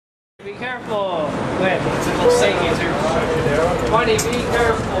careful. Go ahead. It's a little shaky too. Buddy, be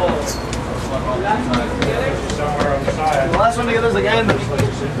careful. Somewhere on the side. The last one together is like end.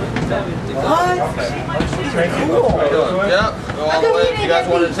 What? Cool. Yep, go all the way. If you guys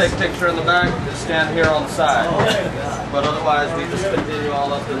want to take a picture in the back, just stand here on the side. But otherwise, we just continue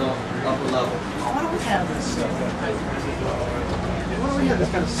all up to the upper level. Why don't we have this stuff? Why don't we have this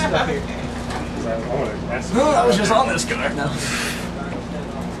kind of stuff here? No, I was just on this car. No.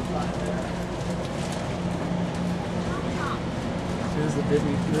 Here's the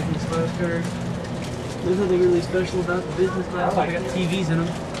business class card. There's nothing really special about the business class. They got TVs in them.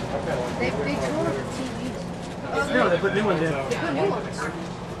 They tore the TVs. No, they put new ones in. They put new ones.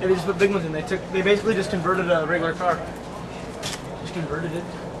 Yeah, they just put big ones in. They basically just converted a regular car. Just converted it.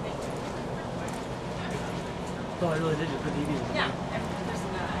 Oh, I really did just put TVs in. Yeah.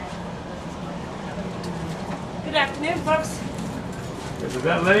 Good afternoon, folks. Is it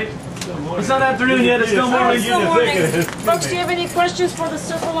that late? It's not afternoon yet, it's still morning. It's still morning. Folks, do you have any questions for the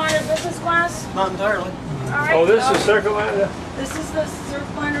Circle Liner business class? Not entirely. All right. Oh, this is Circle Liner? This is the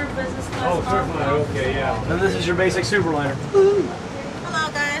Circle Liner business class. Oh, Circle Liner, okay, yeah. And this is your basic Superliner.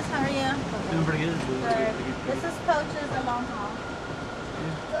 Hello, guys. How are you? Doing pretty good. This is Coach's the long haul.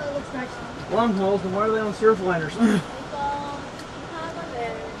 So it looks nice. Long hauls, then why are they on Surfliners?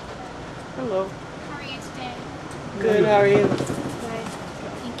 Hello. How are you today? Good, how are you? Good.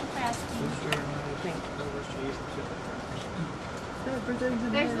 Thank you for asking.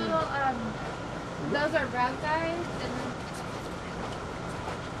 There's little, those are route guys, and then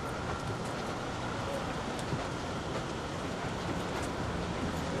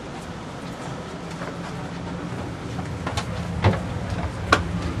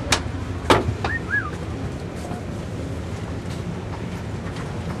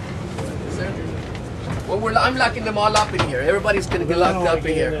Well, I'm locking them all up in here. Everybody's going to get locked up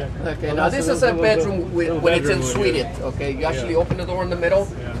in here. Okay, now this is a bedroom when it's in suite. Okay, you actually open the door in the middle,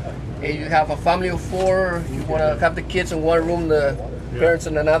 and you have a family of four. You want to have the kids in one room, the parents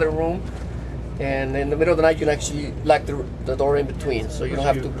in another room, and in the middle of the night you can actually lock the door in between, so you don't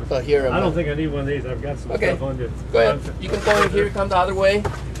have to hear them. I don't think I need one of these. I've got some stuff on it. Go ahead. You can go in here, come the other way,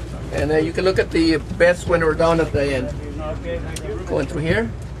 and then you can look at the beds when we're down at the end. Going through here.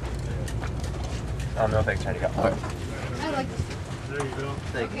 No thanks, Randy. I like this. There you go.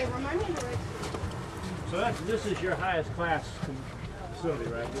 Okay, remind me to write. So this is your highest class facility,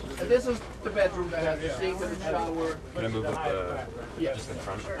 right? This is the bedroom that has the sink and the shower. Can I move up just in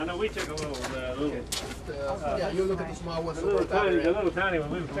front? I know we took a little, Yeah, you look at the small ones. a little tiny one.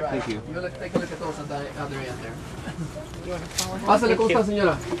 We took. Thank you. You take a look at those at the other end there. Pásale, ¿cómo está,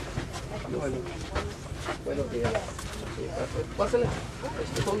 señora? Buenos días. Sí, pásale.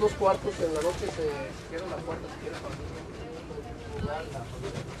 Son dos cuartos, en la noche se cierra la puerta si quieres para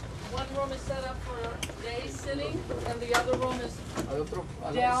One room is set up for day sitting, and the other room is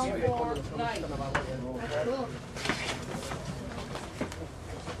down for night. Cool.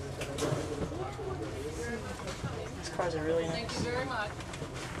 These cars are really nice. Thank you very much.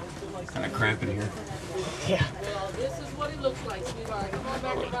 Kind of cramped in here. Yeah. Well, this is what it looks like, sweetheart. Come on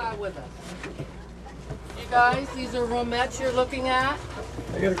back and ride with us. You guys, these are roomettes you're looking at.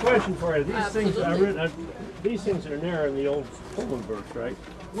 I got a question for you. These Absolutely. these things are narrow in the old Pullman berths, right?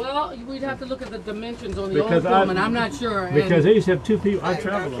 Well, we'd have to look at the dimensions on the old Pullman. I'm not sure. Because they used to have two people. I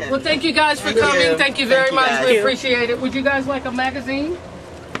traveled on them. Well, thank you guys for coming. Thank you very much. We appreciate it. Would you guys like a magazine?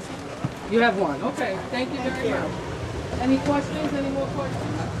 You have one. Okay. Thank you very much. Any questions? Any more questions?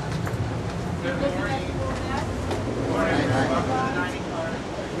 You're looking at the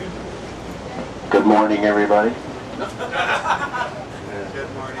Good morning, everybody. Good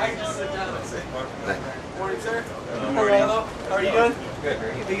morning. I can just sit down and say, morning, sir. Hello. How are you doing? Good.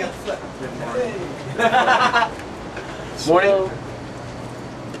 You got flip. Good morning. Morning.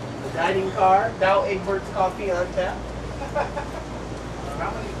 The dining car, Dow Egbert's coffee on tap.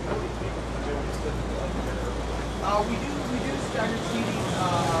 We do staggered seating.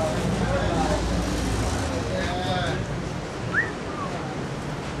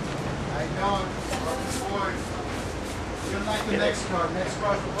 I don't. You're like the next car. Next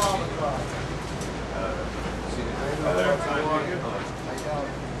car's the problem car.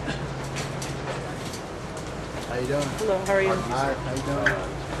 How you doing? Hello, how are you? Hi, how you doing?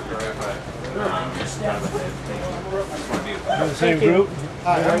 The same group?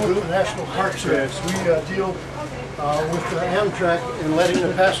 Hi, I'm with the National Park Service. We deal with the Amtrak and letting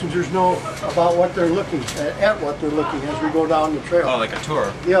the passengers know about what they're looking at what they're looking as we go down the trail. Oh, like a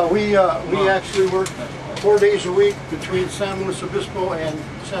tour? Yeah, we actually work 4 days a week between San Luis Obispo and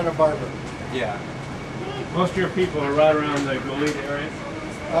Santa Barbara. Yeah. Most of your people are right around the Goleta area?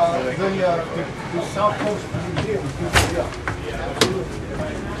 The South Coast Museum.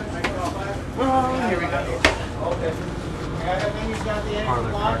 Here we go. Okay. Everything you've got the energy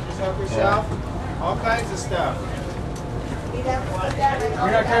block, just help yourself. All kinds of stuff. You're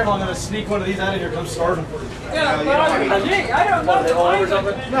not careful, I'm going to sneak one of these out of here, come starve them. Yeah, but I don't know. They all or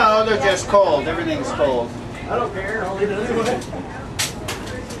something? No, they're just cold. Everything's cold. I don't care, I'll eat it anyway.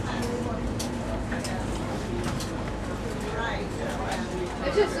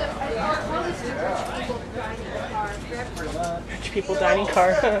 It's just all this Rich people dining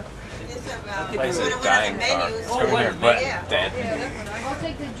car. Place a dying car. Over here, but dead. I'll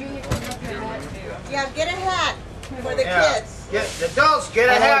take the junior one up your hat. Yeah, get a hat for the kids. Get, the adults, get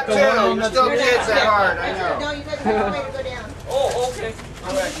a hat too. You're still kids at heart, I know. No, you guys have a way to go down. Oh, okay.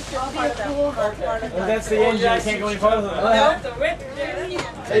 I'll be a cool That's the engine, I can't go any farther than that.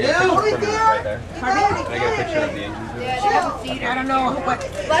 They do? Right there. Can I get a picture of the engine? I don't know what.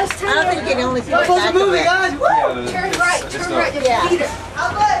 Last time I don't think you can only see the Close back the of movie, it. guys. Woo! turn right, turn right. Yeah. Peter.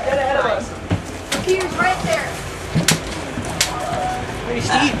 Get ahead of us. Peter's right there. Pretty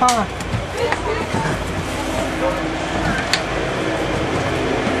steep, huh?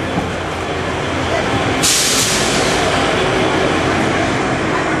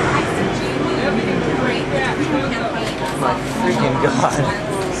 My freaking god.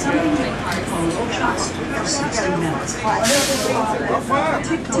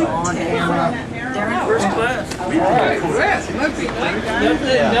 They're in first class.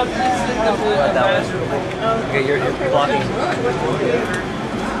 Okay, you're blocking.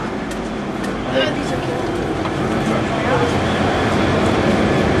 These are cute.